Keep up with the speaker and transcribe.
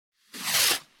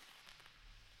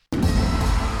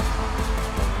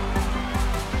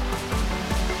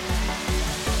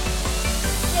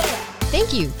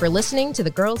Thank you for listening to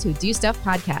the Girls Who Do Stuff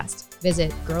podcast.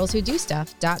 Visit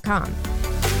girlswhodostuff.com.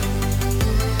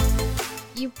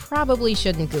 You probably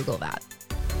shouldn't Google that.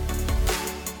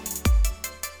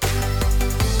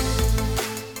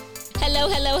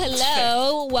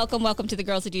 Hello. Welcome to the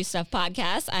Girls Who Do Stuff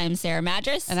podcast. I am Sarah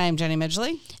Madras. And I am Jenny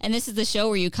Midgley. And this is the show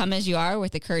where you come as you are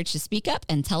with the courage to speak up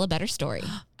and tell a better story.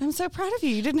 I'm so proud of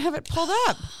you. You didn't have it pulled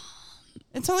up.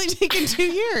 It's only taken 2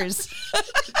 years.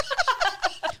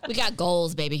 We got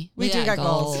goals, baby. We got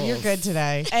goals. You're good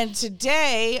today. And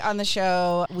today on the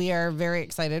show, we are very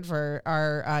excited for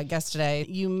our guest today.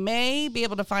 You may be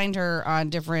able to find her on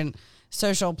different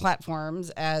social platforms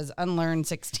as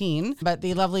Unlearn16, but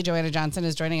the lovely Joanna Johnson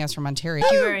is joining us from Ontario.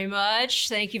 Thank you very much.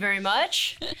 Thank you very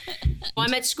much.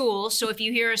 I'm at school, so if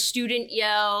you hear a student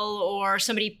yell or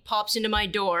somebody pops into my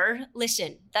door,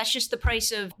 listen, that's just the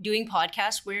price of doing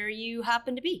podcasts where you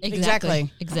happen to be.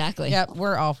 Exactly. Yep,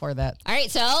 we're all for that. All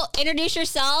right, so introduce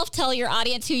yourself. Tell your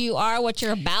audience who you are, what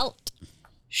you're about.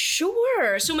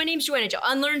 Sure. So my name's Joanna.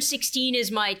 Unlearn16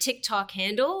 is my TikTok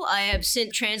handle. I have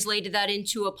since translated that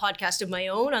into a podcast of my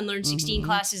own, Unlearn16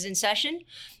 Classes in Session.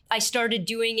 I started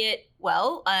doing it,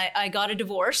 I got a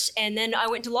divorce and then I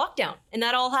went to lockdown. And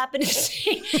that all happened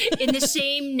in the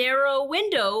same narrow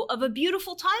window of a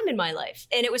beautiful time in my life.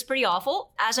 And it was pretty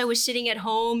awful. As I was sitting at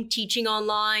home, teaching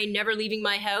online, never leaving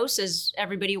my house, as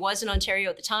everybody was in Ontario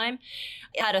at the time,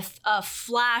 I had a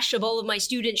flash of all of my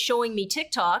students showing me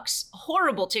TikToks,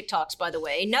 horrible TikToks, by the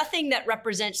way, nothing that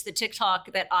represents the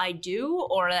TikTok that I do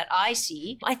or that I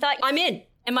see. I thought, I'm in.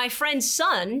 And my friend's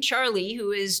son, Charlie,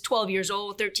 who is 12 years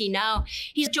old, 13 now,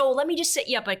 he's, Joel, let me just set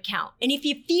you up an account. And if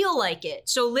you feel like it,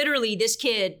 so literally this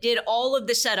kid did all of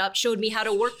the setup, showed me how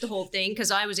to work the whole thing because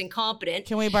I was incompetent.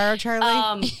 Can we borrow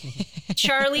Charlie?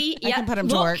 Charlie, I can put him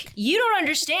to work. You don't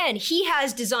understand. He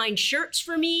has designed shirts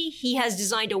for me. He has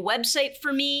designed a website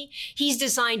for me. He's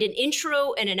designed an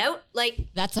intro and an out.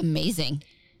 That's amazing.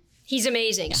 He's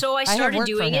amazing. Yeah. So I have started work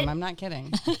doing for him. it. I'm not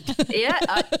kidding. Yeah.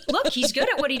 Look, he's good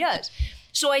at what he does.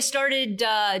 So I started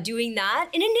doing that.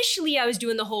 And initially I was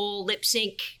doing the whole lip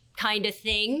sync kind of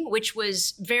thing, which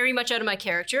was very much out of my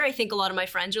character. I think a lot of my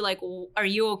friends are like, well, are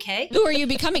you okay? Who are you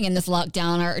becoming in this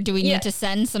lockdown? Or do we need to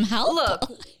send some help? Look,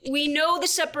 we know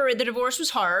the divorce was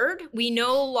hard. We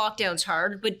know lockdown's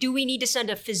hard, but do we need to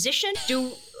send a physician?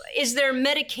 Is there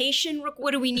medication?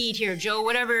 What do we need here, Joe?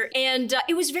 Whatever. And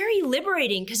it was very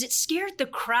liberating because it scared the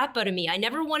crap out of me. I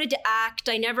never wanted to act.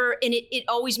 And it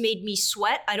always made me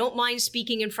sweat. I don't mind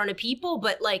speaking in front of people,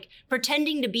 but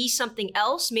pretending to be something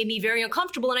else made me very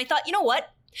uncomfortable. And I thought, you know what?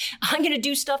 I'm going to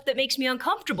do stuff that makes me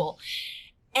uncomfortable.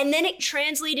 And then it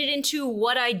translated into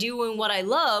what I do and what I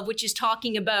love, which is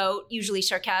talking about, usually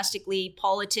sarcastically,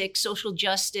 politics, social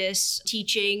justice,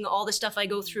 teaching, all the stuff I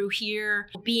go through here,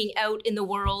 being out in the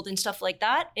world and stuff like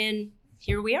that. And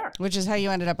here we are. Which is how you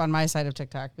ended up on my side of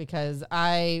TikTok, because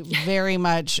I very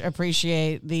much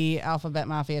appreciate the Alphabet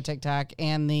Mafia TikTok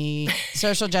and the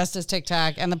social justice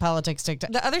TikTok and the politics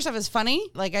TikTok. The other stuff is funny.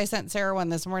 I sent Sarah one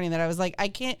this morning that I was like,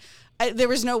 there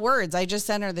was no words. I just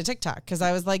sent her the TikTok because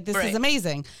I was like, this is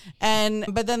amazing.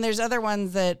 But then there's other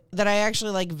ones that I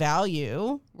actually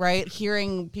value, right?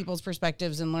 Hearing people's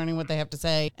perspectives and learning what they have to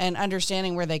say and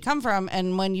understanding where they come from.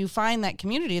 And when you find that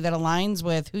community that aligns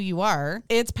with who you are,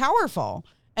 it's powerful.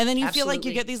 And then you feel like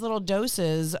you get these little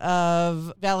doses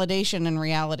of validation and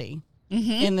reality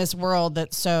in this world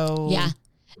that's so... Yeah.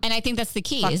 And I think that's the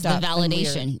key is the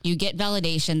validation. You get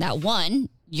validation that one,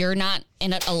 you're not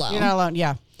in it alone. You're not alone,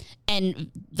 yeah.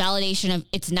 And validation of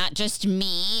it's not just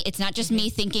me. It's not just me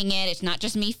thinking it. It's not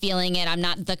just me feeling it. I'm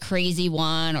not the crazy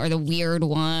one or the weird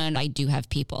one. I do have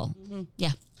people.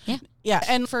 Yeah. Yeah.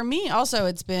 And for me also,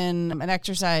 it's been an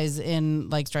exercise in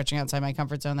stretching outside my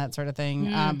comfort zone, that sort of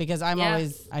thing. Because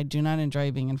I do not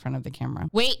enjoy being in front of the camera.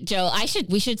 Wait, Joe,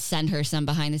 we should send her some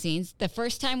behind the scenes. The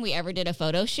first time we ever did a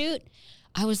photo shoot,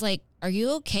 I was like, are you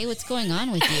okay? What's going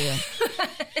on with you?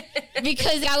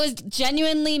 Because I was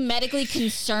genuinely medically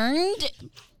concerned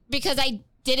because I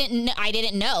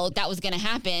didn't know that was going to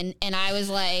happen. And I was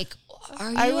like,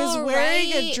 are you I was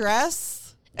wearing a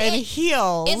dress and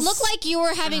heels. It looked like you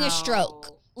were having a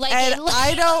stroke.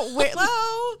 I don't wear,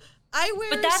 I wear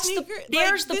but that's sneakers.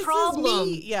 There's the problem.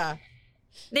 Yeah.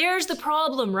 There's the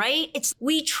problem, right?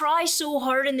 We try so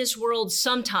hard in this world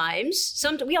sometimes,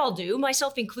 we all do,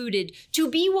 myself included, to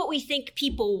be what we think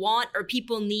people want or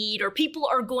people need or people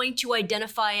are going to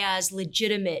identify as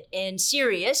legitimate and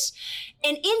serious.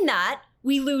 And in that,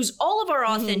 we lose all of our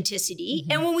authenticity.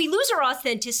 And when we lose our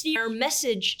authenticity, our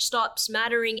message stops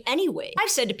mattering anyway. I've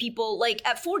said to people,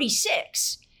 at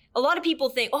 46, a lot of people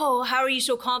think, oh, how are you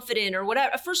so confident or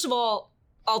whatever? First of all,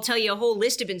 I'll tell you a whole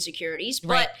list of insecurities,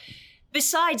 but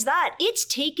besides that, it's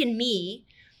taken me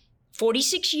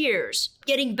 46 years,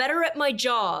 getting better at my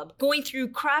job, going through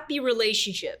crappy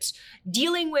relationships,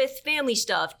 dealing with family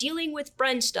stuff, dealing with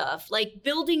friend stuff, like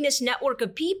building this network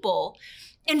of people,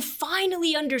 and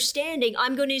finally understanding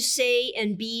I'm going to say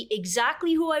and be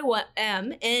exactly who I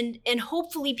am, and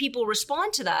hopefully people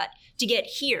respond to that to get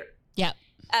here. Yep.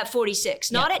 At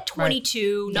 46, not at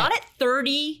 22, not at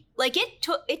 30. Like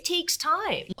it takes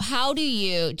time. How do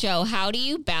you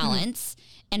balance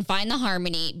and find the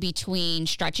harmony between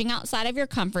stretching outside of your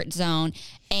comfort zone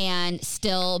and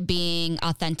still being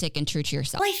authentic and true to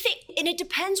yourself? Well, I think, and it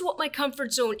depends what my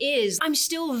comfort zone is. I'm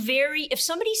still if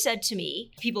somebody said to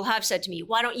me, people have said to me,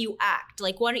 why don't you act?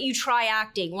 Like, why don't you try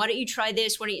acting? Why don't you try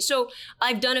this? So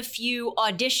I've done a few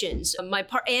auditions.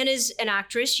 Anna's an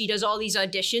actress. She does all these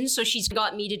auditions. So she's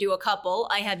got me to do a couple.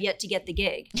 I have yet to get the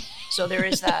gig. So there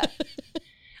is that.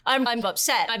 I'm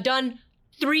upset. I've done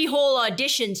 3 whole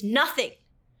auditions, nothing.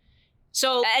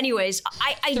 So anyways,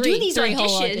 I do these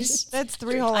auditions. That's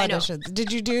 3 whole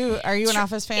auditions. Are you an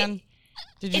Office fan?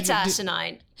 It's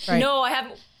asinine. Right. No, I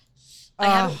haven't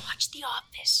watched The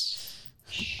Office.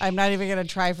 I'm not even going to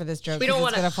try for this joke because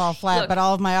it's going to fall flat, but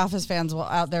all of my Office fans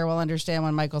out there will understand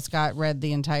when Michael Scott read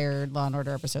the entire Law &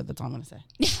 Order episode. That's all I'm going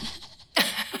to say.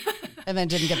 And then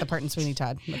didn't get the part in Sweeney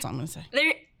Todd. That's all I'm going to say.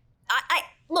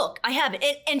 Look, I haven't.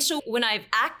 And so when I've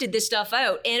acted this stuff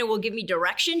out, Anna will give me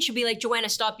direction. She'll be like, Joanna,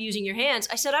 stop using your hands.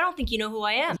 I said, I don't think you know who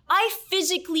I am. I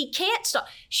physically can't stop.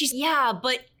 She's, yeah,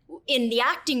 but in the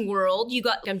acting world,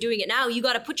 I'm doing it now. You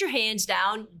got to put your hands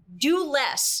down, do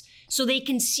less so they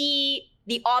can see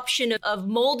the option of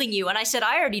molding you. And I said,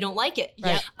 I already don't like it.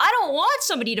 Right. I don't want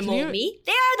somebody to mold me.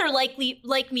 They either like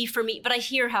me for me, but I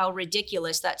hear how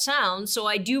ridiculous that sounds. So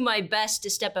I do my best to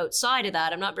step outside of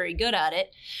that. I'm not very good at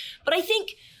it. But I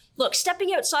think, look,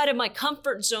 stepping outside of my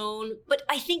comfort zone, but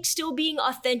I think still being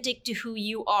authentic to who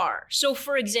you are. So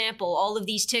for example, all of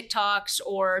these TikToks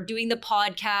or doing the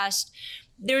podcast,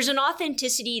 there's an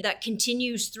authenticity that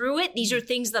continues through it. These are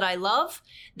things that I love,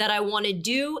 that I want to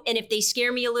do. And if they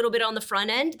scare me a little bit on the front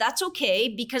end, that's okay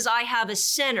because I have a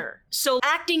center. So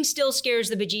acting still scares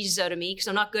the bejesus out of me because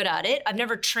I'm not good at it. I've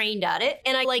never trained at it.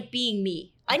 And I like being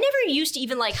me. I never used to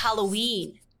even like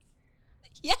Halloween.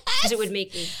 Yes. Because it would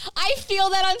make me. I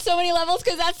feel that on so many levels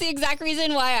because that's the exact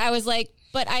reason why I was like,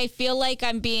 but I feel like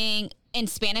I'm being in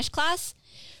Spanish class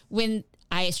when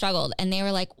I struggled and they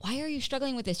were like, why are you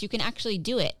struggling with this? You can actually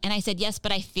do it. And I said, yes,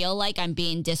 but I feel like I'm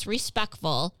being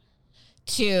disrespectful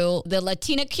to the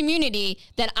Latina community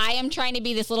that I am trying to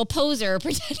be this little poser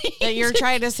pretending that you're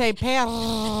trying to say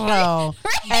perro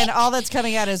and all that's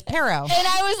coming out is perro. And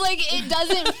I was like, it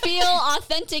doesn't feel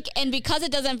authentic. And because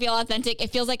it doesn't feel authentic,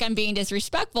 it feels like I'm being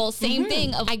disrespectful. Same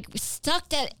thing. I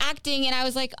stuck at acting and I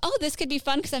was like, oh, this could be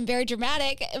fun because I'm very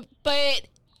dramatic. But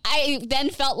I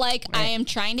then felt like I am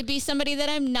trying to be somebody that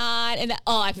I'm not. And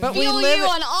I feel you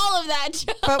on all of that,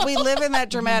 Joe. But we live in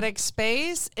that dramatic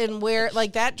space and where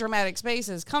like that dramatic space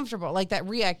is comfortable. Like that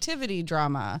reactivity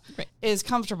drama is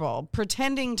comfortable.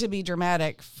 Pretending to be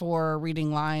dramatic for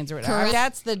reading lines or whatever. Correct.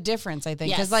 That's the difference, I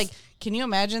think. Because like, can you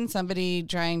imagine somebody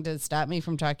trying to stop me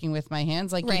from talking with my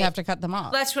hands? Like you'd have to cut them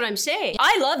off. That's what I'm saying.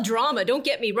 I love drama. Don't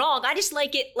get me wrong. I just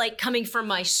like it like coming from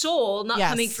my soul, not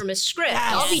coming from a script.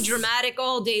 Yes. I'll be dramatic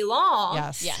all day long.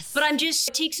 Yes. But it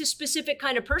takes a specific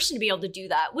kind of person to be able to do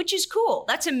that, which is cool.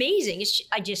 That's amazing.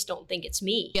 I just don't think it's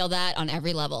me. Feel that on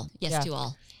every level. Yes to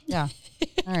all. Yeah.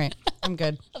 All right. I'm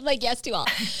good. I'm like, yes to all.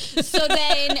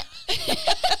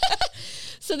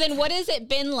 So then what has it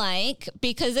been like?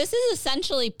 Because this is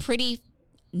essentially pretty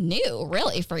new,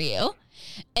 really, for you.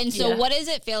 And so what does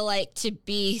it feel like to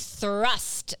be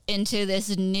thrust into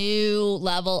this new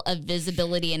level of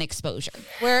visibility and exposure?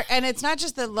 And it's not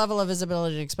just the level of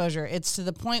visibility and exposure. It's to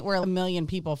the point where 1 million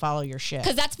people follow your shit.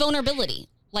 Because that's vulnerability.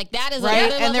 Like that is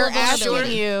right. And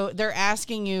They're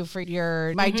asking you for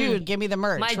your, my dude, give me the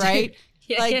merch, My right? dude.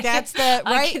 That's the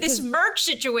right. This merch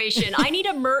situation. I need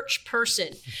a merch person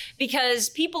because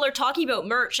people are talking about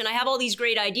merch and I have all these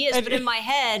great ideas, but in my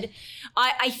head,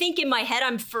 I think in my head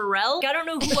I'm Pharrell. I don't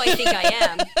know who I think I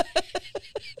am.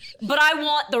 But I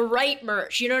want the right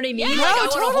merch. You know what I mean? Yeah, I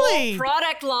want a whole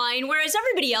product line, whereas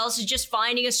everybody else is just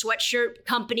finding a sweatshirt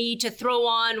company to throw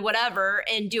on whatever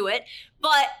and do it.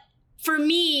 But for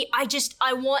me,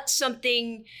 I want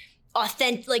something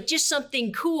authentic, like just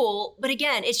something cool. But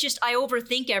again, it's just I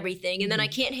overthink everything and then I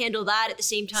can't handle that at the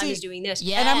same time as doing this.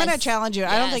 And I'm going to challenge you.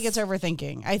 I don't think it's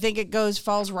overthinking. I think it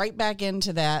falls right back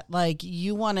into that. Like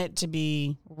you want it to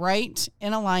be right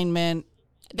in alignment.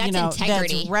 That's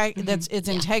integrity. That's right. It's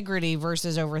integrity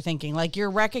versus overthinking. Like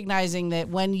you're recognizing that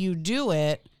when you do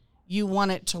it, you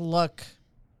want it to look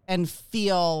and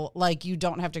feel like you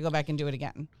don't have to go back and do it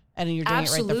again. And you're doing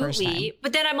it right the first time.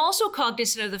 But then I'm also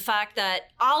cognizant of the fact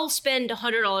that I'll spend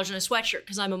 $100 on a sweatshirt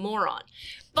because I'm a moron.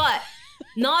 But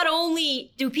not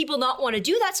only do people not want to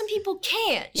do that, some people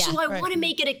can't. Yeah, so I want to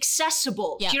make it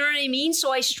accessible. Yeah. Do you know what I mean?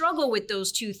 So I struggle with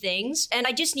those two things. And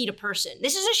I just need a person.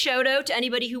 This is a shout out to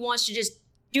anybody who wants to just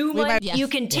do you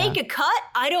can take a cut.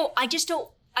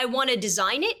 I want to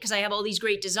design it because I have all these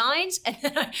great designs, and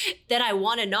then I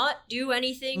want to not do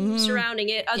anything surrounding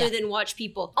it other than watch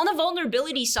people. On the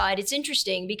vulnerability side, it's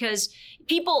interesting because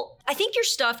I think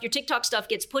your TikTok stuff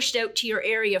gets pushed out to your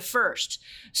area first.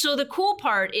 So the cool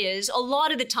part is a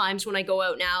lot of the times when I go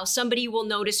out now, somebody will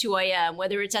notice who I am,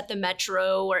 whether it's at the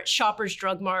Metro or at Shoppers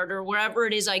Drug Mart or wherever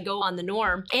it is I go on the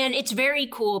norm. And it's very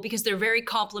cool because they're very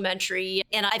complimentary.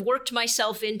 And I've worked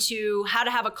myself into how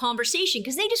to have a conversation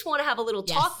because they just want to have a little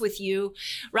talk with you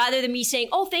rather than me saying,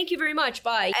 oh, thank you very much,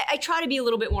 bye. I try to be a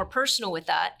little bit more personal with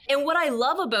that. And what I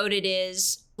love about it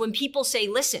is when people say,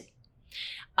 listen,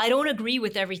 I don't agree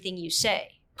with everything you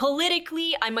say.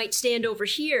 Politically, I might stand over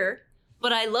here,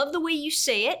 but I love the way you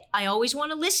say it. I always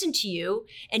want to listen to you,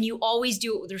 and you always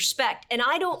do it with respect. And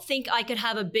I don't think I could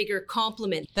have a bigger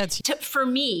compliment for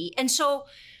me. And so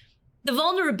the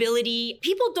vulnerability,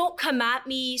 people don't come at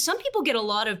me. Some people get a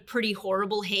lot of pretty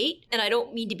horrible hate, and I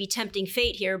don't mean to be tempting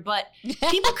fate here, but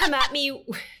people come at me,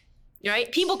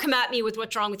 right? People come at me with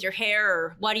what's wrong with your hair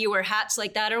or why do you wear hats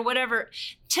like that or whatever.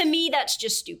 To me, that's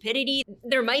just stupidity.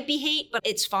 There might be hate, but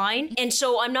it's fine. And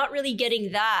so I'm not really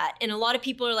getting that. And a lot of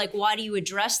people are like, why do you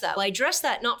address that? Well, I address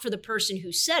that not for the person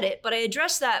who said it, but I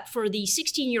address that for the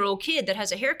 16-year-old kid that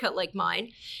has a haircut like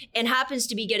mine and happens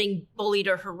to be getting bullied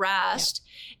or harassed.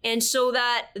 Yeah. And so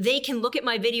that they can look at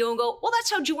my video and go, well,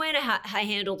 that's how Joanna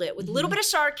handled it, with a little bit of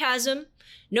sarcasm,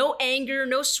 no anger,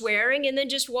 no swearing, and then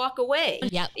just walk away.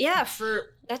 Yeah.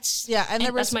 Yeah, and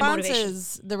the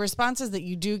responses that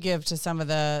you do give to some of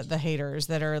the haters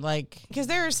that are like, because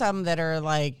there are some that are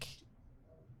like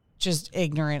just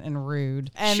ignorant and rude.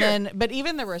 And but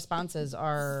even the responses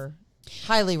are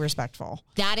highly respectful.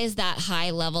 That is that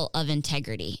high level of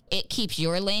integrity. It keeps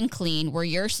your lane clean where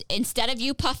instead of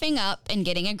you puffing up and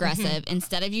getting aggressive,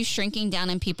 instead of you shrinking down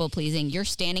and people pleasing, you're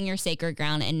standing your sacred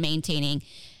ground and maintaining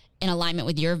in alignment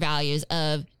with your values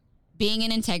of being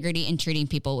in integrity and treating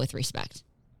people with respect.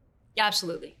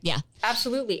 Absolutely. Yeah.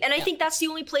 Absolutely. And I think that's the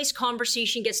only place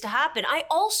conversation gets to happen. I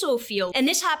also feel, and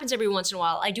this happens every once in a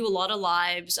while, I do a lot of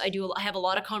lives. I have a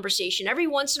lot of conversation. Every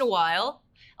once in a while,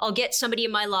 I'll get somebody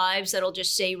in my lives that'll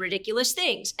just say ridiculous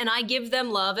things. And I give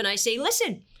them love and I say,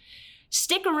 listen,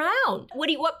 stick around.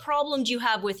 What problem do you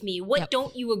have with me? What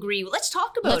don't you agree with? Let's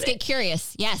talk about it. Let's get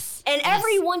curious. Yes. And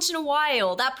every once in a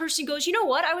while, that person goes, you know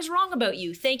what? I was wrong about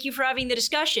you. Thank you for having the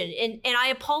discussion. And I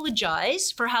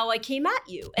apologize for how I came at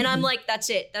you. And I'm like, that's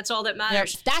it. That's all that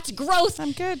matters. Yep. That's growth.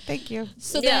 I'm good. Thank you.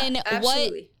 So then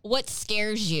what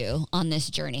scares you on this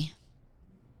journey?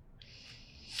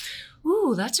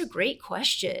 Ooh, that's a great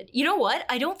question. You know what?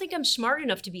 I don't think I'm smart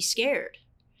enough to be scared.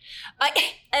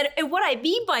 And what I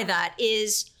mean by that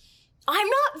is I'm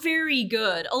not very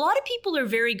good. A lot of people are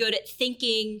very good at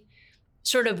thinking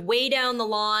sort of way down the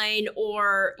line,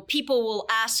 or people will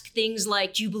ask things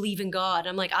like, do you believe in God?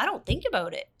 I'm like, I don't think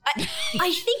about it.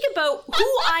 I think about who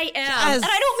I am. Yes. And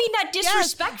I don't mean that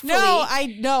disrespectfully.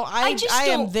 Yes. I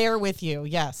am there with you.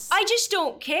 Yes. I just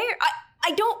don't care.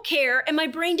 I don't care, and my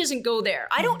brain doesn't go there.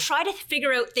 I don't try to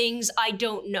figure out things I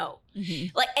don't know.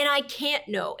 And I can't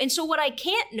know. And so what I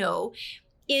can't know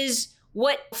is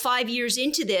what 5 years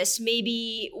into this,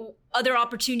 maybe other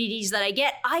opportunities that I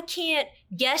get, I can't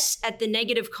guess at the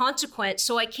negative consequence.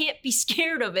 So I can't be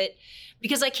scared of it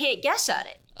because I can't guess at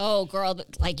it. Oh, girl,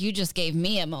 like you just gave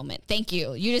me a moment. Thank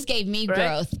you. You just gave me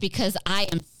growth because I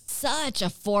am such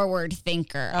a forward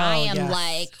thinker. I am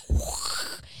like...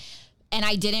 And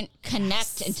I didn't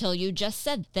connect until you just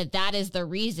said that is the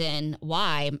reason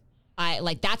why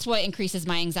that's what increases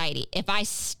my anxiety. If I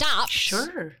stop,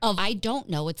 I don't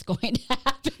know what's going to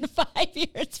happen 5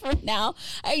 years from now.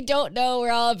 I don't know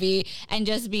where I'll be, and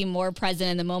just be more present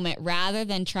in the moment rather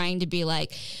than trying to be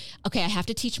like, okay, I have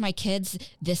to teach my kids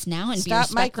this now and stop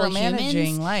be respectful micromanaging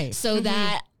humans life so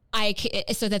that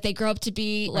so that they grow up to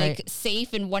be like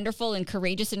safe and wonderful and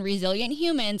courageous and resilient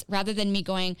humans, rather than me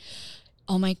going,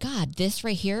 oh my God, this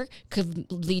right here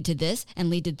could lead to this and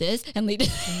lead to this and lead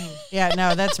to Yeah,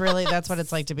 no, that's what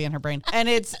it's like to be in her brain. And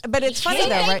it's funny though,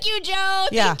 right? Thank you, Joe.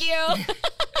 Yeah. Thank you.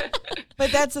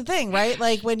 But that's the thing, right?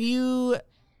 Like when you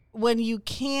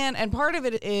can, and part of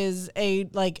it is a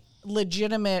like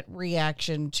legitimate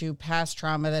reaction to past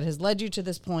trauma that has led you to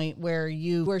this point where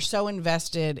you were so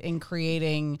invested in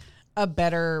creating a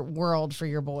better world for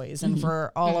your boys and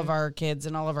for all of our kids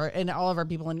and all of our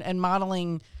people and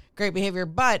modeling great behavior.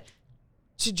 But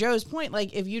to Joe's point,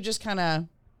 like if you just kind of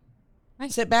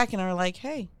sit back and are like,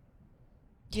 hey,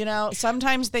 you know,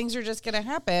 sometimes things are just going to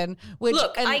happen. Which,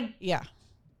 Look, I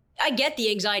get the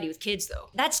anxiety with kids though.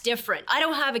 That's different. I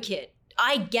don't have a kid.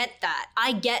 I get that.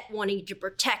 I get wanting to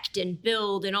protect and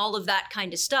build and all of that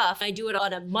kind of stuff. I do it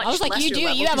on a much lesser level. I was like, you do.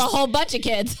 You have a whole bunch of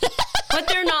kids. But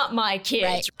they're not my kids.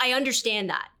 Right. I understand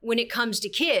that when it comes to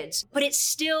kids. But it's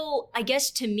still, I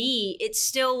guess to me, it's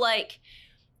still like,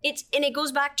 and it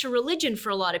goes back to religion for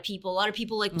a lot of people. A lot of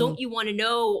people like, don't you want to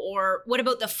know? Or what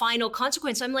about the final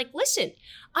consequence? I'm like, listen,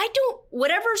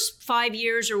 whatever's 5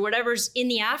 years or whatever's in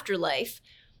the afterlife,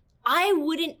 I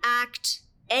wouldn't act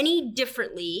any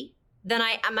differently than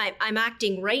I'm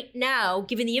acting right now,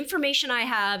 given the information I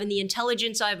have and the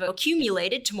intelligence I've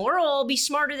accumulated. Tomorrow I'll be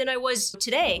smarter than I was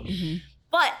today. Mm-hmm.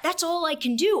 But that's all I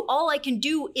can do. All I can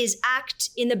do is act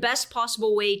in the best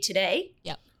possible way today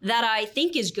that I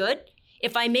think is good.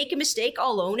 If I make a mistake,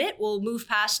 I'll own it. We'll move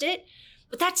past it.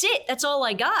 But that's it. That's all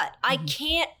I got. I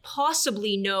can't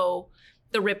possibly know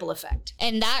the ripple effect.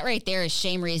 And that right there is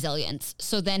shame resilience.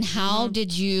 So then how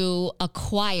did you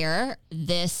acquire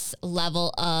this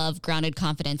level of grounded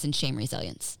confidence and shame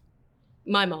resilience?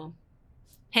 My mom,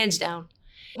 hands down.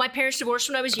 My parents divorced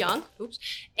when I was young.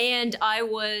 And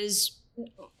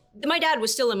my dad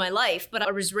was still in my life, but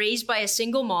I was raised by a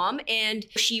single mom, and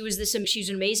she was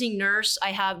an amazing nurse.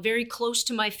 I have very close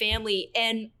to my family.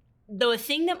 And the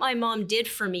thing that my mom did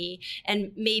for me,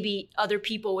 and maybe other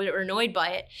people were annoyed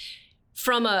by it,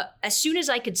 as soon as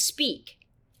I could speak,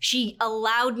 she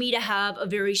allowed me to have a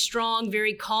very strong,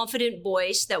 very confident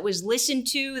voice that was listened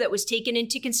to, that was taken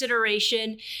into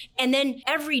consideration. And then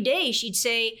every day she'd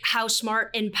say how smart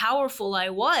and powerful I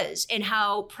was and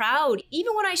how proud,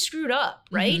 even when I screwed up,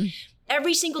 right? Mm-hmm.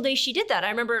 Every single day she did that. I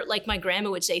remember like my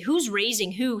grandma would say, who's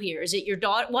raising who here? Is it your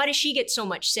daughter? Why does she get so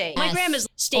much say? My grandma's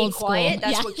stay quiet.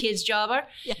 That's what kids' job are.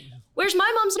 Yeah. Whereas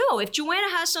my mom's no. If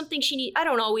Joanna has something she needs, I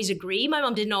don't always agree. My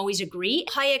mom didn't always agree.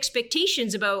 High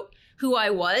expectations about who I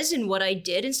was and what I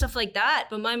did and stuff like that.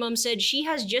 But my mom said she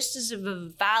has just as of a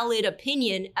valid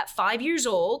opinion at 5 years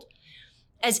old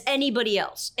as anybody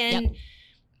else. And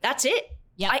that's it.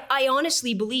 Yep. I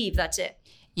honestly believe that's it.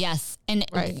 Yes. And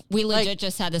we legit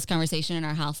just had this conversation in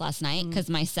our house last night because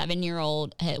my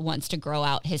 7-year-old wants to grow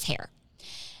out his hair.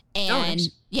 And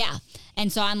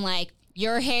and so I'm like,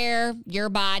 your hair, your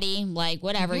body, like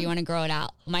whatever, you want to grow it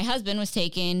out. My husband was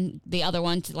taking the other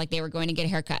one to, like, they were going to get a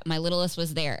haircut. My littlest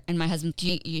was there. And my husband,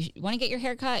 do you want to get your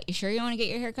haircut? You sure you want to get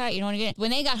your haircut? You don't want to get it?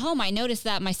 When they got home, I noticed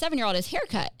that my 7-year-old is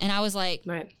haircut. And I was like,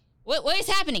 what is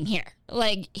happening here?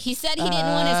 Like, he said he didn't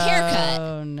want his haircut.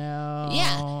 Oh, no.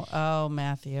 Yeah. Oh,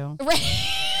 Matthew. Right.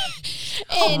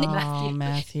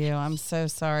 Matthew, I'm so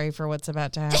sorry for what's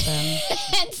about to happen.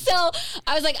 And so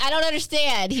I was like, I don't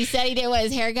understand. He said he didn't want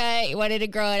his haircut. He wanted to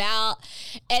grow it out.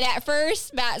 And at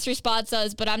first, Matt's response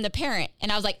was, but I'm the parent.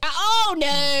 And I was like, oh,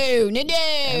 no.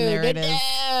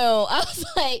 I was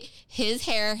like, his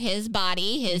hair, his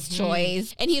body, his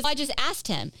choice. And I just asked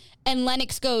him. And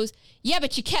Lennox goes, yeah,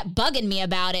 but you kept bugging me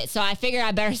about it, so I figured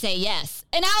I better say yes.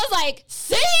 And I was like,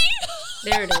 see?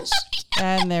 There it is.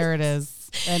 And there it is.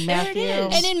 And Matthew.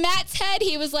 And in Matt's head,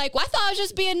 he was like, well, I thought I was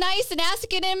just being nice and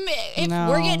asking him if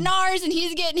we're getting ours and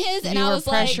he's getting his. And I was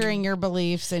like, pressuring your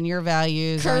beliefs and your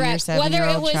values on your 7-year-old child. Whether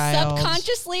it was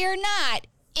subconsciously or not,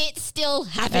 it still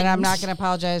happened. And I'm not going to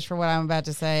apologize for what I'm about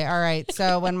to say. All right.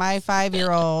 So when my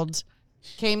 5-year-old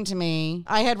came to me,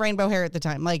 I had rainbow hair at the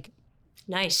time, like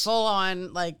nice, full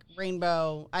on like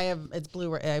rainbow. It's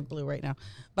blue. I have blue right now.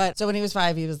 But so when he was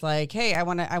 5, he was like, hey, I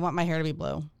want my hair to be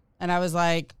blue. And I was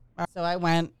like, so I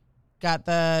went,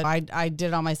 I did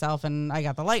it all myself, and I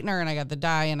got the lightener and I got the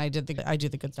dye and I do the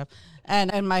good stuff.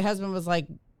 And my husband was like,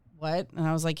 what? And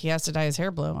I was like, he has to dye his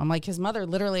hair blue. I'm like, his mother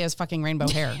literally has fucking rainbow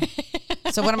hair.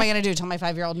 So what am I going to do? Tell my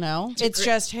 5-year-old no? It's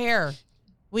just hair.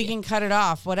 We can cut it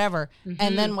off, whatever. Mm-hmm.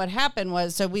 And then what happened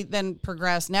was, so we then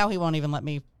progressed. Now he won't even let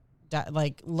me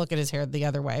look at his hair the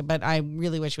other way, but I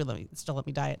really wish he would still let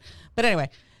me dye it. But anyway,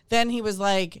 then he was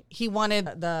like, he wanted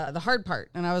the hard part.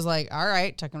 And I was like, all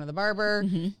right, took him to the barber,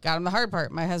 got him the hard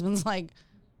part. My husband's like,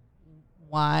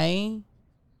 why?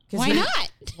 Why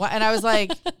not? And I was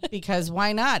like, because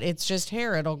why not? It's just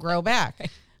hair. It'll grow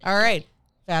back. All right.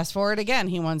 Fast forward again.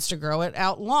 He wants to grow it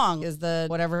out long, is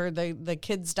the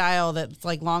kid style that's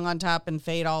like long on top and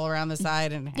fade all around the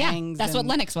side and hangs. That's what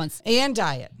Lennox wants. And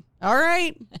dye it. All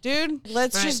right, dude,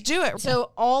 let's just do it. So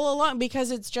all along,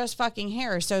 because it's just fucking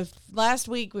hair. So last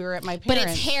week we were at my parents'. But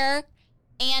it's hair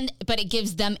But it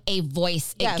gives them a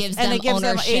voice. Yes, It gives and them it gives them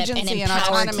ownership agency and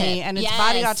empowerment. autonomy, and it's Yes.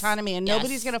 body autonomy, and Yes.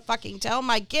 nobody's going to fucking tell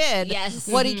my kid Yes.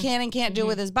 what he can and can't do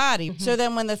with his body. So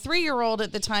then when the 3-year-old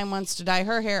at the time wants to dye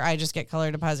her hair, I just get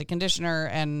color deposit conditioner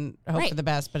and hope Right. for the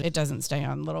best, but it doesn't stay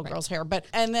on little girl's hair.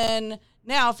 And then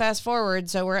now fast forward,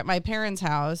 so we're at my parents'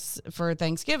 house for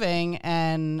Thanksgiving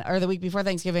or the week before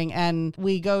Thanksgiving, and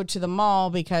we go to the mall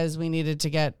because we needed to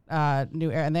get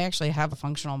new air, and they actually have a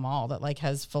functional mall that like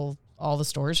has all the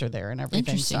stores are there and everything.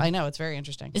 So Interesting. I know it's very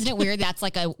interesting. Isn't it weird? That's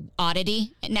like a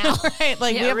oddity now. Right,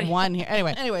 like Yeah, we have right. one here.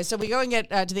 Anyway, so we go and get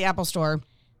to the Apple store,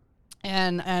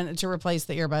 and to replace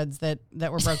the earbuds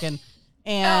that were broken,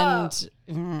 and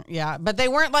yeah, but they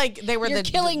weren't like they were You're the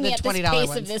killing the me at $20 this pace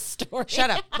ones. of this story. Shut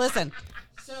up, listen.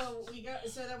 So we go.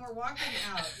 So then we're walking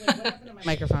out. Wait, what happened to my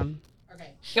microphone?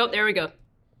 Okay. Oh, there we go.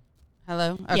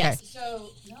 Hello. Okay. Yes. So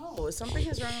no, something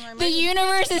is wrong with my The microphone.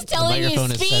 universe is telling you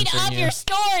microphone is speed censoring up you. your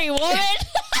story, woman.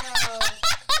 No.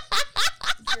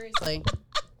 Seriously.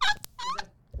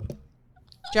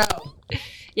 Joe.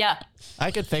 Yeah.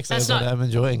 I could fix That's it, but not- I'm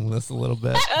enjoying this a little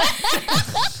bit.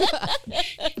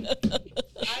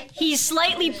 He's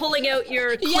slightly pulling out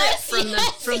your clip Yes,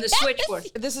 from the switchboard.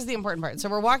 This is the important part. So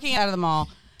we're walking out of the mall.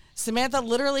 Samantha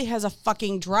literally has a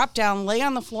fucking drop down, lay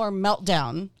on the floor,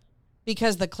 meltdown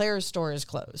because the Claire's store is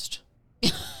closed.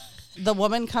 The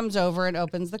woman comes over and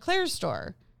opens the Claire's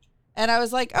store. And I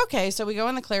was like, okay, so we go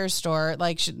in the Claire's store,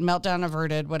 like meltdown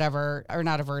averted, whatever, or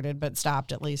not averted, but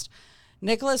stopped at least.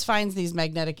 Nicholas finds these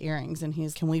magnetic earrings and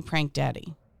can we prank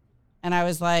daddy? And I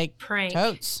was like, Prank.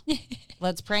 totes.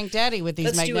 Let's prank daddy with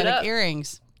these Let's do it magnetic up.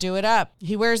 earrings. Do it up.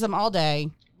 He wears them all day,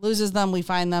 loses them. We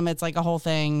find them. It's like a whole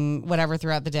thing, whatever,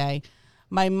 throughout the day.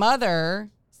 My mother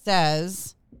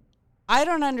says, I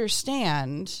don't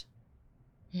understand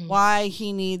why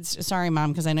he needs, sorry,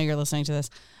 Mom, because I know you're listening to this.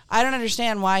 I don't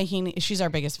understand why she's our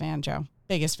biggest fan, Joe.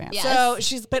 Biggest fan. Yes. So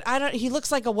he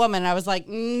looks like a woman. I was like,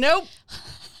 nope.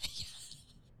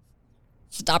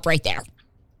 Stop right there.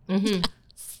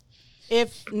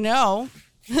 No.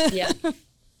 Yeah.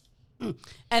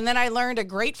 And then I learned a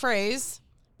great phrase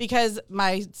because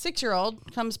my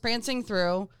 6-year-old comes prancing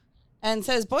through and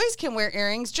says, boys can wear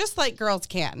earrings just like girls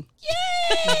can.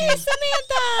 Yay,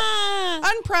 Samantha!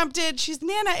 Unprompted. She's,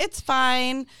 Nana, it's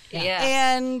fine. Yeah.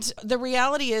 And the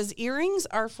reality is earrings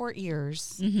are for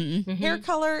ears. Hair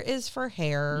color is for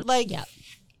hair. Like Yep.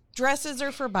 dresses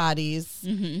are for bodies.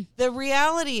 The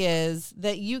reality is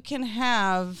that you can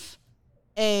have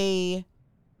a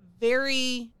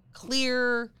very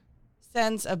clear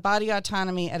sense of body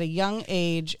autonomy at a young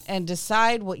age and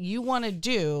decide what you want to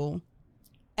do.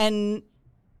 And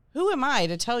who am I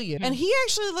to tell you? And he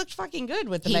actually looked fucking good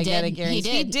with the He magnetic did. earrings.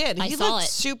 He did. I He saw looked it.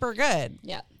 super good.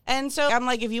 Yep. And so I'm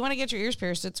like, if you want to get your ears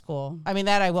pierced, it's cool. I mean,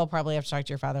 that I will probably have to talk to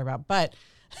your father about. But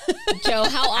Joe,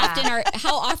 how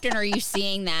often are you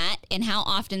seeing that, and how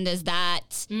often does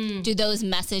that do those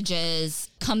messages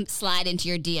slide into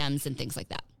your DMs and things like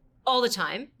that? All the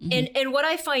time. And what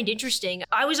I find interesting,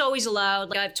 I was always allowed,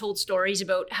 like I've told stories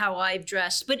about how I've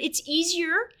dressed, but it's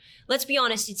easier, let's be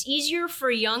honest, it's easier for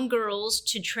young girls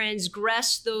to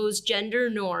transgress those gender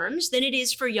norms than it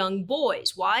is for young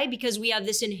boys. Why? Because we have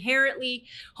this inherently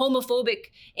homophobic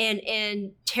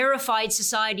and terrified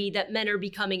society that men are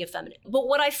becoming effeminate. But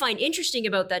what I find interesting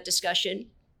about that discussion,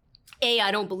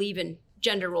 I don't believe in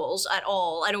gender roles at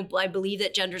all. I believe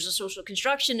that gender is a social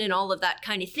construction and all of that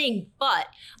kind of thing. But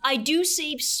I do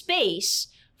save space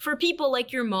for people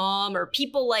like your mom or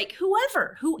people like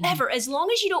whoever, as long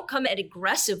as you don't come at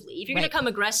aggressively. If you're going to come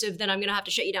aggressive, then I'm going to have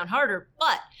to shut you down harder.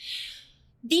 But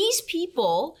these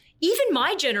people, even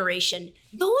my generation,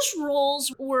 those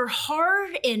roles were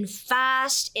hard and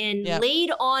fast and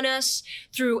laid on us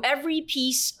through every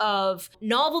piece of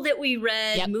novel that we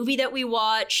read, movie that we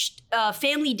watched,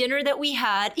 family dinner that we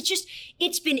had.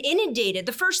 It's been inundated.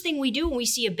 The first thing we do when we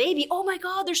see a baby, oh my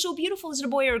God, they're so beautiful. Is it a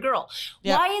boy or a girl?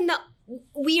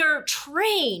 We are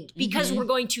trained because we're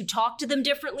going to talk to them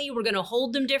differently. We're going to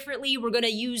hold them differently. We're going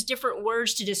to use different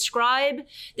words to describe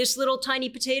this little tiny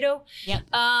potato. Yep.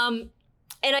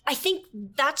 And I think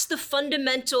that's the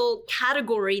fundamental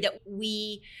category that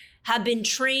we have been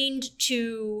trained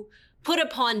to put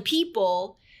upon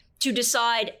people to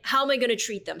decide, how am I going to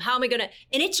treat them? How am I going to,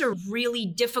 and it's a really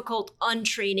difficult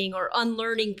untraining or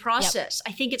unlearning process.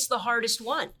 I think it's the hardest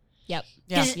one. Yep.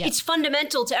 Because it's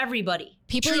fundamental to everybody.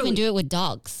 People even do it with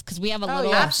dogs because we have a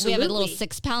little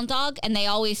 6-pound dog, and they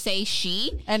always say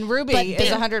she. And Ruby is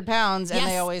 100 pounds, and Yes.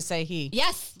 they always say he.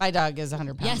 Yes. My dog is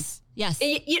 100 pounds. Yes. Yes.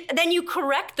 Then you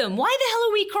correct them. Why the hell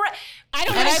are we correct? I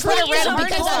don't And know. I put a red harness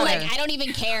because I'm on like, her. I don't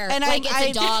even care. And like, I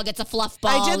it's a dog. It's a fluff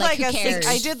ball. I did like, like who cares?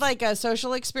 I did like a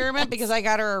social experiment because I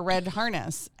got her a red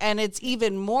harness, and it's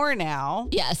even more now.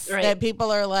 Yes. Right. That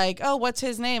people are like, oh, what's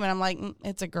his name? And I'm like,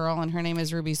 it's a girl, and her name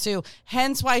is Ruby Sue.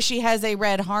 Hence why she has a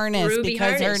red harness Ruby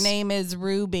because harness. her name is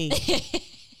Ruby,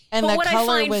 and But the what I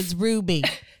color find- was ruby.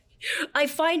 I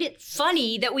find it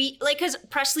funny that because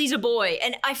Presley's a boy,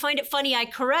 and I find it funny I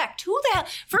correct. Who the hell?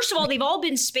 First of all, they've all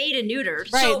been spayed and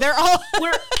neutered. Right? So They're all.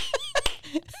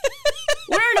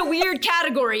 we're in a weird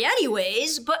category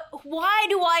anyways, but why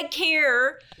do I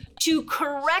care to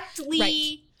correctly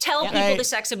Right. tell people Right. the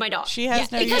sex of my dog? She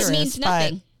has no because uterus, it means but-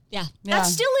 nothing. Yeah.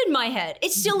 That's still in my head.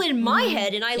 It's still in my Mm-hmm.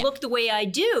 head, and I look the way I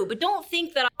do. But don't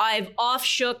think that I've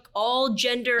offshook all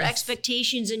gender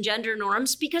expectations and gender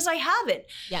norms, because I haven't.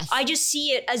 Yes. I just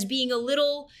see it as being a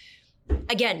little.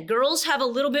 Again, girls have a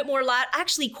little bit more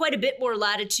actually quite a bit more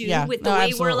latitude Yeah, with the no, way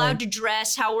absolutely. we're allowed to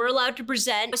dress, how we're allowed to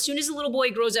present. As soon as a little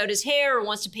boy grows out his hair or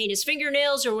wants to paint his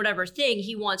fingernails or whatever thing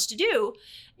he wants to do,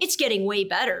 it's getting way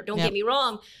better. Don't Yep. get me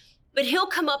wrong. But he'll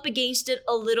come up against it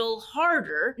a little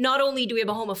harder. Not only do we have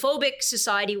a homophobic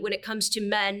society when it comes to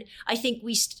men, I think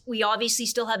we obviously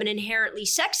still have an inherently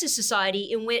sexist society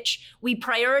in which we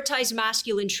prioritize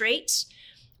masculine traits,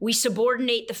 we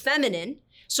subordinate the feminine.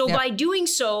 So Yep. by doing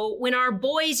so, when our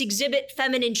boys exhibit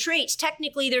feminine traits,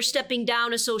 technically they're stepping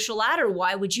down a social ladder.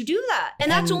 Why would you do that?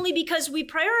 And that's only because we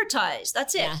prioritize.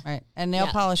 That's it. Yeah. Right, and nail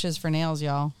Yeah. polishes for nails,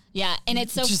 y'all. Yeah. And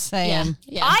it's so. Just saying.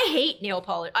 Yeah. I hate nail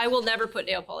polish. I will never put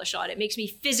nail polish on. It makes me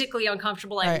physically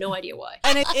uncomfortable. I have Right. no idea why.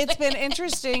 And it's been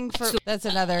interesting for. That's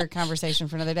another conversation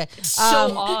for another day. So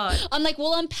odd. I'm like,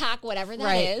 we'll unpack whatever that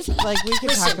right, is. like we could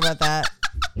talk about that.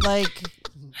 Like.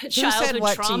 Who Childhood said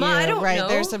what trauma? to you? I don't right, know.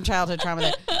 there's some childhood trauma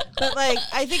there. But like,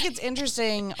 I think it's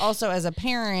interesting also as a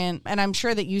parent, and I'm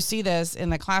sure that you see this in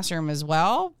the classroom as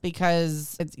well,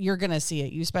 because you're going to see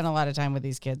it. You spend a lot of time with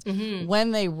these kids. Mm-hmm.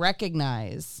 When they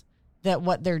recognize that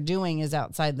what they're doing is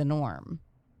outside the norm.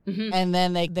 Mm-hmm. And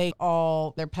then they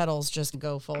all, their petals just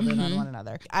go folded on one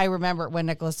another. I remember when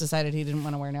Nicholas decided he didn't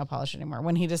want to wear nail polish anymore,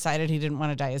 when he decided he didn't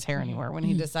want to dye his hair anymore, when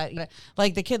he decided,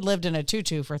 like the kid lived in a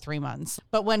tutu for 3 months.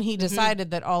 But when he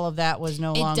decided that all of that was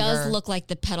no It longer. does look like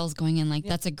the petals going in. Like,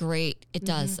 that's a great, it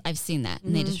does. I've seen that.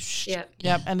 And they just, Yeah.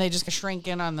 Yep. And they just shrink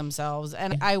in on themselves.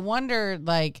 And I wonder,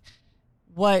 like,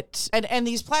 what and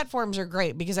these platforms are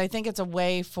great because I think it's a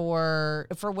way for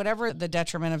whatever the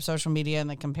detriment of social media and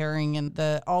the comparing and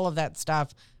the all of that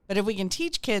stuff. But if we can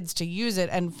teach kids to use it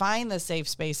and find the safe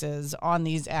spaces on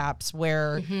these apps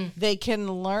where they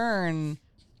can learn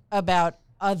about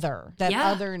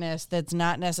otherness that's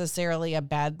not necessarily a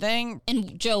bad thing.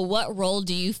 And Joe, what role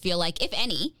do you feel like, if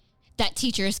any, that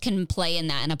teachers can play in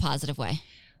that in a positive way?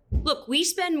 Look, we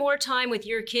spend more time with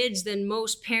your kids than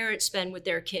most parents spend with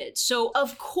their kids. So,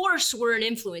 of course, we're an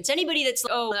influence. Anybody that's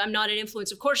like, oh, I'm not an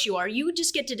influence, of course you are. You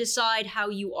just get to decide how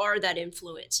you are that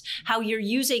influence, how you're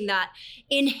using that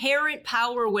inherent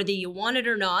power, whether you want it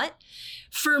or not.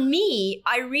 For me,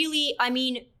 I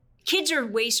mean, kids are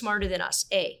way smarter than us,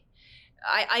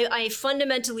 I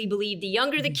fundamentally believe the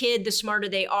younger the kid, the smarter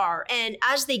they are. And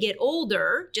as they get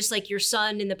older, just like your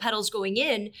son and the petals going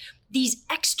in, these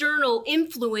external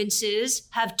influences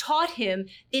have taught him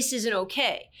this isn't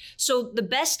okay. So the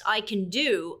best I can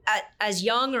do as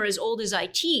young or as old as I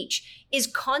teach is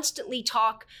constantly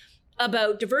talk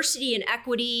about diversity and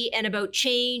equity and about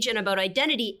change and about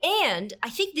identity. And I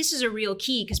think this is a real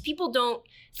key because people don't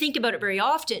think about it very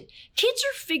often. Kids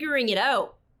are figuring it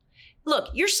out. Look,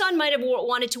 your son might have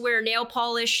wanted to wear nail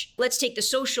polish. Let's take the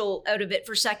social out of it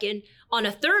for a second on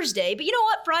a Thursday. But you know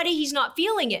what? Friday, he's not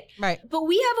feeling it. Right. But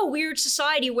we have a weird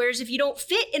society, whereas if you don't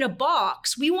fit in a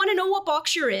box, we want to know what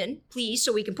box you're in, please,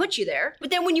 so we can put you there.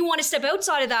 But then when you want to step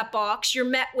outside of that box, you're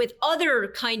met with other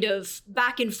kind of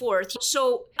back and forth.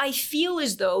 So I feel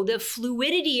as though the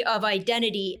fluidity of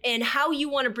identity and how you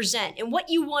want to present and what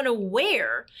you want to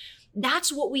wear,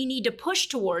 that's what we need to push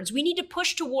towards. We need to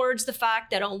push towards the fact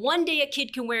that on one day a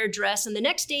kid can wear a dress and the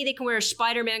next day they can wear a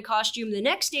Spider-Man costume. The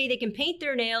next day they can paint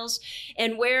their nails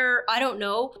and wear, I don't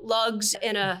know, lugs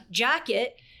and a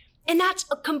jacket. And that's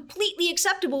completely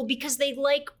acceptable because they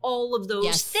like all of those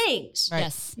Yes. things. Right.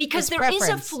 Yes. Because It's there is a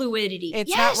preference. fluidity. It's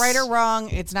Yes. not right or wrong.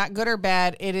 It's not good or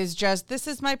bad. It is just, this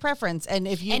is my preference. And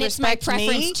if you And it's my respect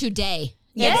preference me, today.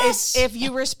 and Yes. if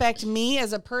you respect me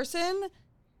as a person,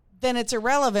 then it's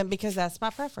irrelevant because that's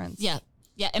my preference. Yeah.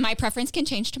 Yeah. And my preference can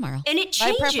change tomorrow. And it My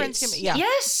changes. preference can be- yeah.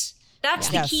 Yes. That's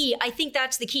the Yes. key. I think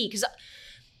that's the key. Because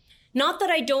not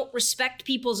that I don't respect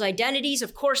people's identities.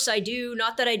 Of course I do.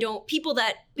 Not that I don't.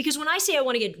 Because when I say I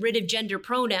want to get rid of gender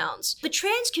pronouns, the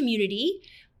trans community,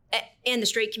 and the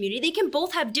straight community, they can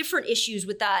both have different issues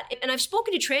with that. And I've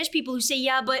spoken to trans people who say,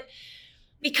 yeah, but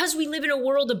because we live in a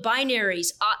world of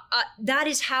binaries, that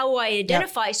is how I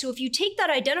identify. Yep. So if you take that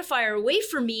identifier away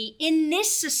from me in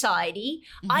this society,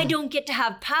 I don't get to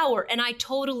have power. And I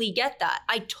totally get that.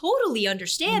 I totally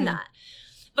understand that.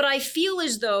 But I feel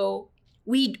as though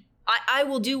I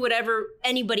will do whatever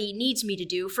anybody needs me to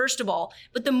do, first of all.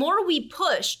 But the more we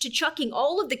push to chucking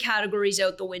all of the categories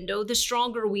out the window, the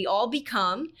stronger we all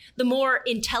become, the more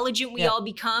intelligent we all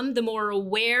become, the more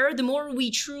aware, the more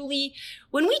we truly,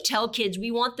 when we tell kids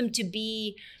we want them to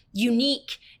be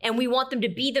unique and we want them to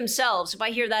be themselves, if I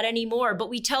hear that anymore, but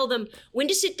we tell them when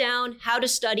to sit down, how to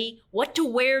study, what to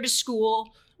wear to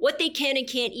school, what they can and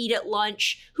can't eat at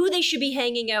lunch, who they should be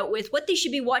hanging out with, what they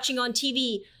should be watching on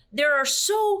TV. There are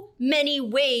so many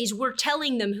ways we're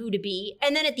telling them who to be.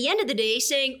 And then at the end of the day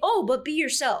saying, oh, but be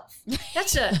yourself.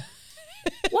 That's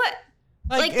what?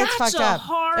 Like it's that's fucked up.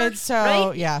 Hard, it's so,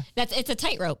 right? Yeah. It's a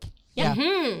tightrope. Yeah.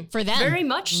 For them. Very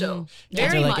much so.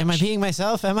 Kids Very are much. Am I being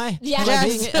myself? Am I?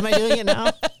 Yes. Am I doing it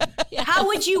now? How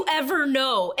would you ever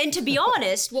know? And to be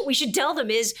honest, what we should tell them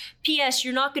is, P.S.,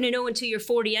 you're not going to know until you're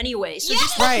 40 anyway. So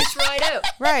just let this ride out.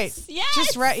 Right. Yes.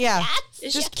 Just right. Yeah.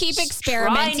 Yes. Just keep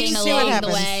experimenting see what along the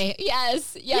happens. way.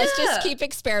 Yes. Yes. Yeah. Just keep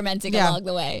experimenting Yeah. along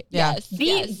the way. Yeah.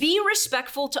 Yes. Be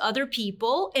respectful to other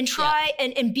people and try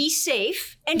and be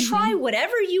safe and try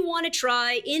whatever you want to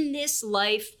try in this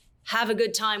life. Have a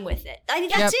good time with it. I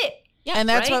think that's it. Yeah. And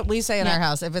that's Right? what we say in our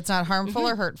house. If it's not harmful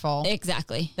or hurtful,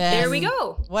 Exactly. then There we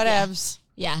go. Whatevs.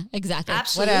 Yeah, exactly.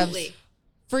 Absolutely.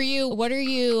 For you, what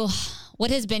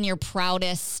has been your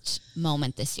proudest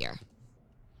moment this year?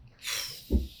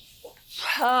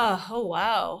 Oh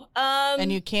wow.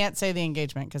 And you can't say the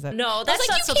engagement because that. No, that's like,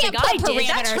 not you something can't I put did.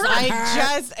 That's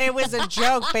parameters her. It was a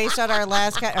joke based on our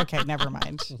last okay, never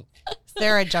mind.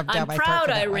 Sarah jumped I'm out my throat proud for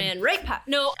that I one. ran right past.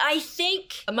 No, I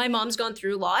think my mom's gone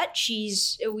through a lot.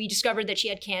 We discovered that she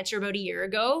had cancer about a year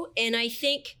ago. And I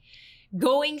think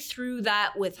going through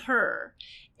that with her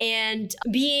and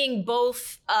being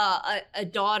both a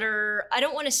daughter, I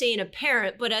don't want to say and a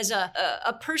parent, but as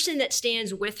a person that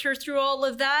stands with her through all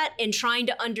of that and trying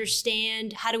to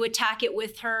understand how to attack it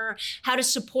with her, how to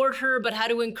support her, but how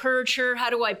to encourage her, how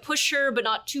do I push her, but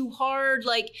not too hard,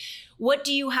 like what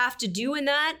do you have to do in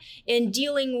that? And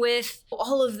dealing with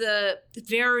all of the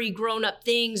very grown-up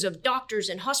things of doctors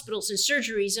and hospitals and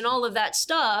surgeries and all of that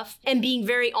stuff, and being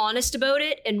very honest about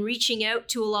it and reaching out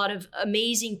to a lot of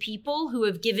amazing people who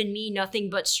have given me nothing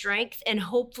but strength. And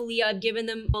hopefully I've given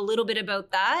them a little bit about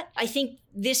that. I think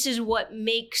this is what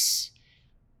makes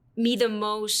me the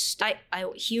most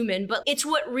human, but it's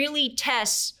what really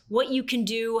tests what you can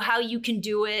do, how you can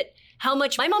do it, how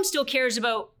much my mom still cares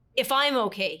about if I'm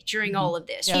okay during all of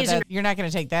this. Yeah, you're not going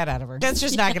to take that out of her. That's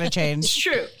just not going to It's change.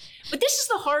 true. But this is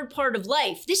the hard part of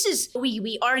life. This is,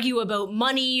 we argue about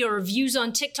money or views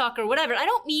on TikTok or whatever. I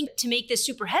don't mean to make this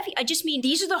super heavy. I just mean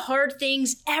these are the hard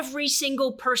things every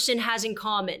single person has in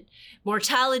common.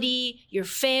 Mortality, your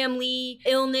family,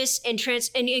 illness, and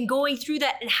going through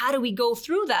that. And how do we go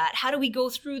through that? How do we go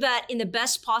through that in the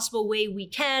best possible way we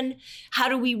can? How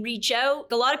do we reach out?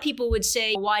 A lot of people would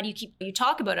say, why do you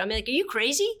talk about it? I'm like, are you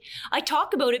crazy? I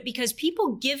talk about it because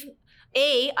people give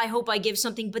I hope I give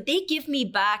something, but they give me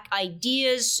back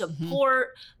ideas,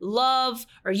 support, love.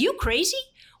 Are you crazy?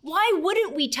 Why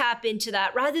wouldn't we tap into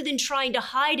that rather than trying to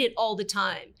hide it all the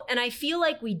time? And I feel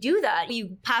like we do that.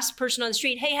 You pass a person on the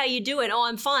street, hey, how you doing? Oh,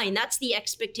 I'm fine. That's the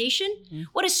expectation.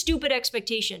 What a stupid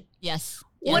expectation. Yes.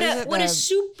 What a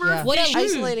super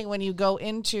isolating when you go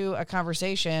into a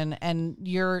conversation and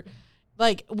you're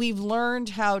like, we've learned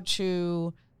how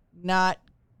to not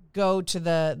go to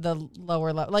the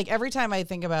lower level. Like every time I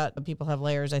think about people have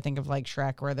layers, I think of like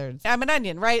Shrek where I'm an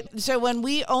onion, right? So when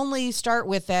we only start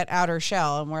with that outer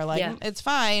shell and we're like, it's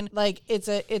fine. Like it's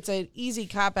a easy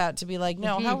cop out to be like,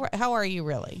 no, how are you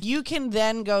really? You can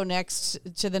then go next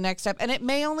to the next step. And it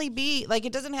may only be like,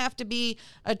 it doesn't have to be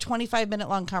a 25-minute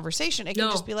long conversation. It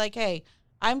can just be like, hey,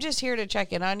 I'm just here to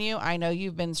check in on you. I know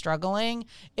you've been struggling.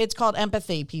 It's called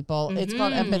empathy, people. It's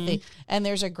called empathy. And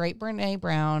there's a great Brene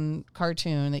Brown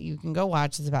cartoon that you can go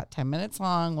watch. It's about 10 minutes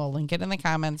long. We'll link it in the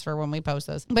comments for when we post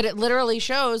those. But it literally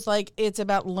shows like it's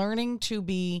about learning to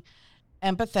be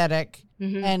empathetic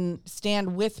and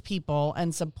stand with people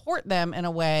and support them in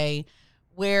a way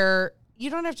where you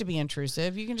don't have to be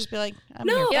intrusive. You can just be like, I'm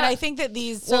here. And I think that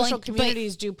these social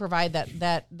communities do provide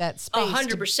that space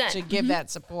 100%. to give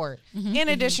that support. In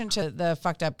addition to the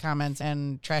fucked up comments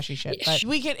and trashy shit. But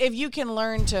if you can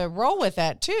learn to roll with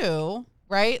that too,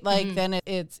 right? Like then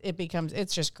it's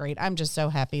just great. I'm just so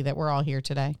happy that we're all here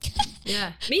today.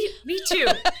 Yeah, me too.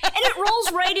 And it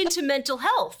rolls right into mental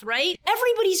health, right?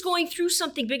 Everybody's going through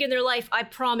something big in their life, I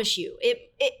promise you.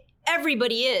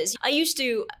 Everybody is. I used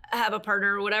to have a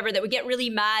partner or whatever that would get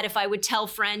really mad if I would tell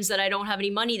friends that I don't have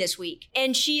any money this week.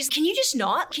 And can you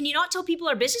not tell people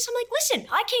our business? I'm like, listen,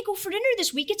 I can't go for dinner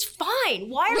this week. It's fine.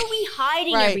 Why are we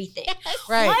hiding everything?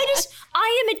 Right.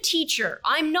 I am a teacher.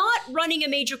 I'm not running a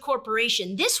major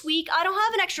corporation. This week, I don't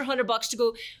have an extra $100 to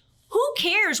go. Who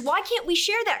cares? Why can't we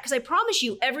share that? Because I promise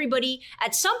you, everybody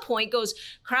at some point goes,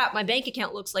 crap, my bank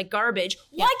account looks like garbage.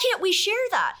 Why can't we share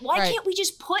that? Why can't we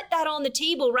just put that on the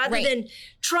table rather than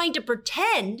trying to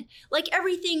pretend like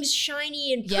everything's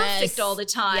shiny and perfect all the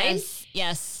time?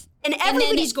 Yes. And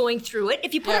everybody's going through it.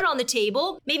 If you put it on the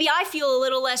table, maybe I feel a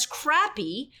little less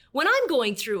crappy when I'm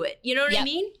going through it. You know what I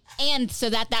mean? And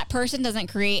so that person doesn't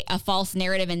create a false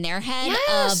narrative in their head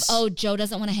of, oh, Jo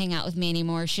doesn't want to hang out with me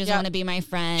anymore. She doesn't want to be my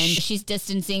friend. She's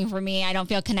distancing from me. I don't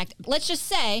feel connected. Let's just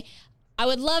say, I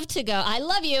would love to go. I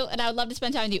love you, and I would love to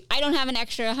spend time with you. I don't have an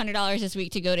extra $100 this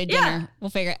week to go to dinner. Yeah.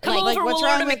 We'll figure it. Come over, what's we'll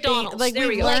wrong order with McDonald's. there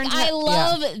we go. I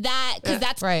love that because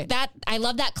that's Right. that. I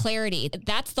love that clarity.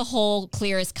 That's the whole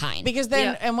clearest kind. Because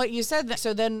then, and what you said,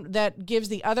 so then that gives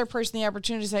the other person the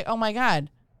opportunity to say, oh my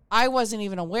God, I wasn't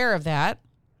even aware of that.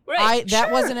 Right.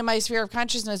 That wasn't in my sphere of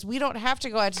consciousness. We don't have to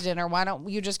go out to dinner. Why don't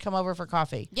you just come over for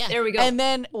coffee? Yeah. There we go. And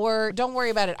then, or don't worry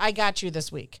about it. I got you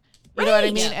this week. You know what I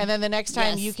mean? Yeah. And then the next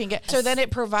time you can get, so then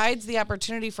it provides the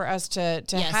opportunity for us to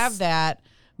have that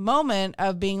moment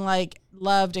of being like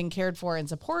loved and cared for and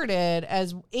supported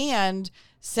and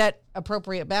set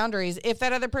appropriate boundaries. If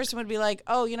that other person would be like,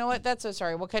 oh, you know what? That's so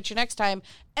sorry. We'll catch you next time.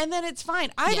 And then it's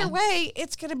fine. Either way,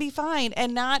 it's going to be fine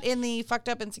and not in the fucked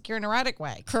up, insecure, neurotic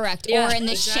way. Correct. Yeah, or in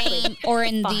the exactly. shame or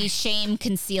in the shame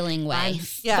concealing way.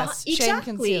 Yes. Exactly. Shame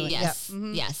concealing. Yes. Yep.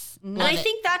 Mhm. Yes. And Love I it.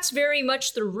 think that's very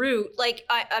much the root. Like,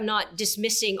 I'm not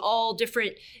dismissing all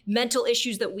different mental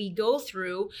issues that we go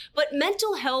through, but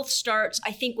mental health starts,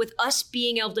 I think, with us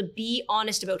being able to be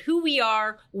honest about who we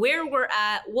are, where we're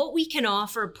at, what we can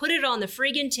offer, put it on the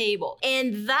friggin' table.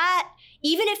 And that,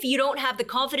 even if you don't have the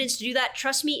confidence to do that,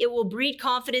 trust me, it will breed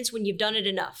confidence when you've done it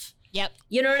enough. Yep.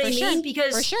 You know what I mean? Sure.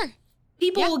 Because For sure.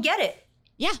 people will get it.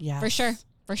 Yeah. Yes. For sure.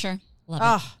 For sure. Love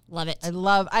Oh, it.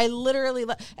 Love it. I literally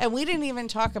love, and we didn't even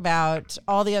talk about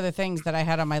all the other things that I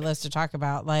had on my list to talk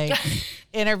about, like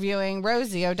interviewing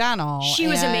Rosie O'Donnell. She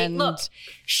was amazing. and Look,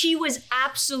 she was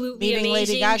absolutely meeting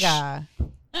amazing. Lady Gaga.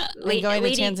 And going to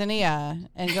Tanzania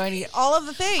and going to all of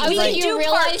the things. I was like, do you part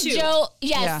realize, two. Jo?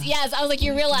 Yeah. Yes. I was like,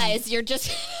 you realize you're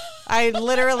just. I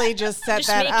literally just set Just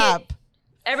that make up. it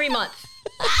every month.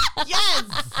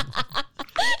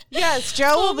 Yes,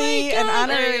 Jo will be an There you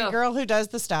honorary go. girl who does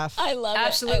the stuff. I love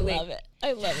Absolutely. it. I love it.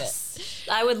 I love it.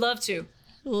 I would love to.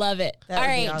 Love it. That All would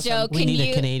be right, awesome. Jo, We can need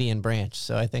you. a Canadian branch,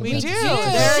 so I think We that's do. do.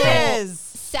 There it is.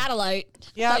 Satellite.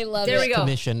 Yep. I love There it. we go.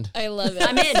 commissioned. I love it.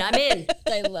 I'm in.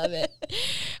 I love it.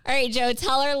 All right, Jo,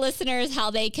 tell our listeners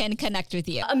how they can connect with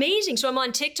you. Amazing. So I'm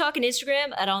on TikTok and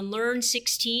Instagram at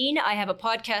Unlearn16. I have a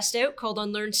podcast out called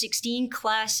Unlearn16.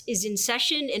 Class is in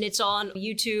session, and it's on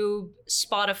YouTube,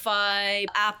 Spotify,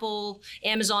 Apple,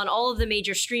 Amazon, all of the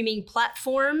major streaming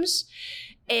platforms.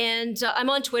 And I'm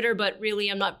on Twitter, but really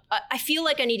I'm not. I feel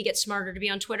like I need to get smarter to be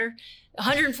on Twitter.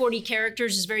 140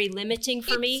 characters is very limiting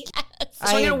for me. So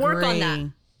I'm going to work on that.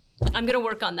 I'm going to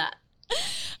work on that.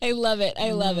 I love it.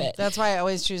 I love it. That's why I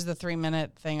always choose the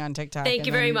 3-minute thing on TikTok. Thank and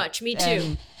you very then- much. Me too.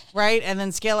 and- right? And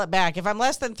then scale it back. If I'm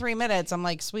less than 3 minutes, I'm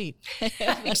like, sweet.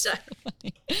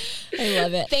 Exactly. I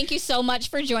love it. Thank you so much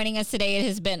for joining us today. It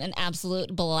has been an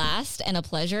absolute blast and a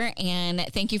pleasure. And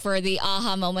thank you for the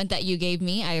aha moment that you gave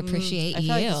me. I appreciate I you.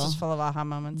 feel like this is full of aha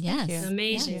moments. Yes. Thank you.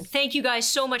 Amazing. Thank you guys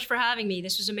so much for having me.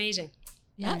 This was amazing.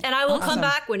 Yeah. And I will Awesome. come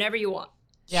back whenever you want.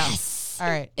 Yeah. Yes. All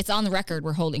right. It's on the record.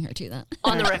 We're holding her to that.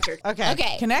 On the record. Okay.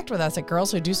 Okay. Connect with us at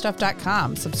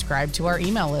girlswhodostuff.com. Subscribe to our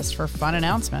email list for fun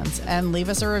announcements and leave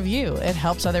us a review. It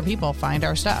helps other people find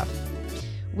our stuff.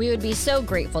 We would be so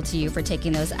grateful to you for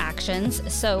taking those actions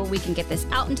so we can get this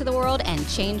out into the world and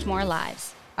change more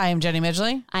lives. I am Jenny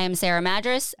Midgley. I am Sarah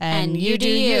Madras, And you do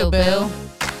you, boo.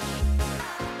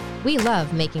 We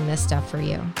love making this stuff for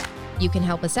you. You can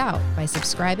help us out by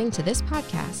subscribing to this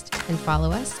podcast and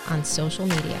follow us on social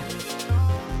media.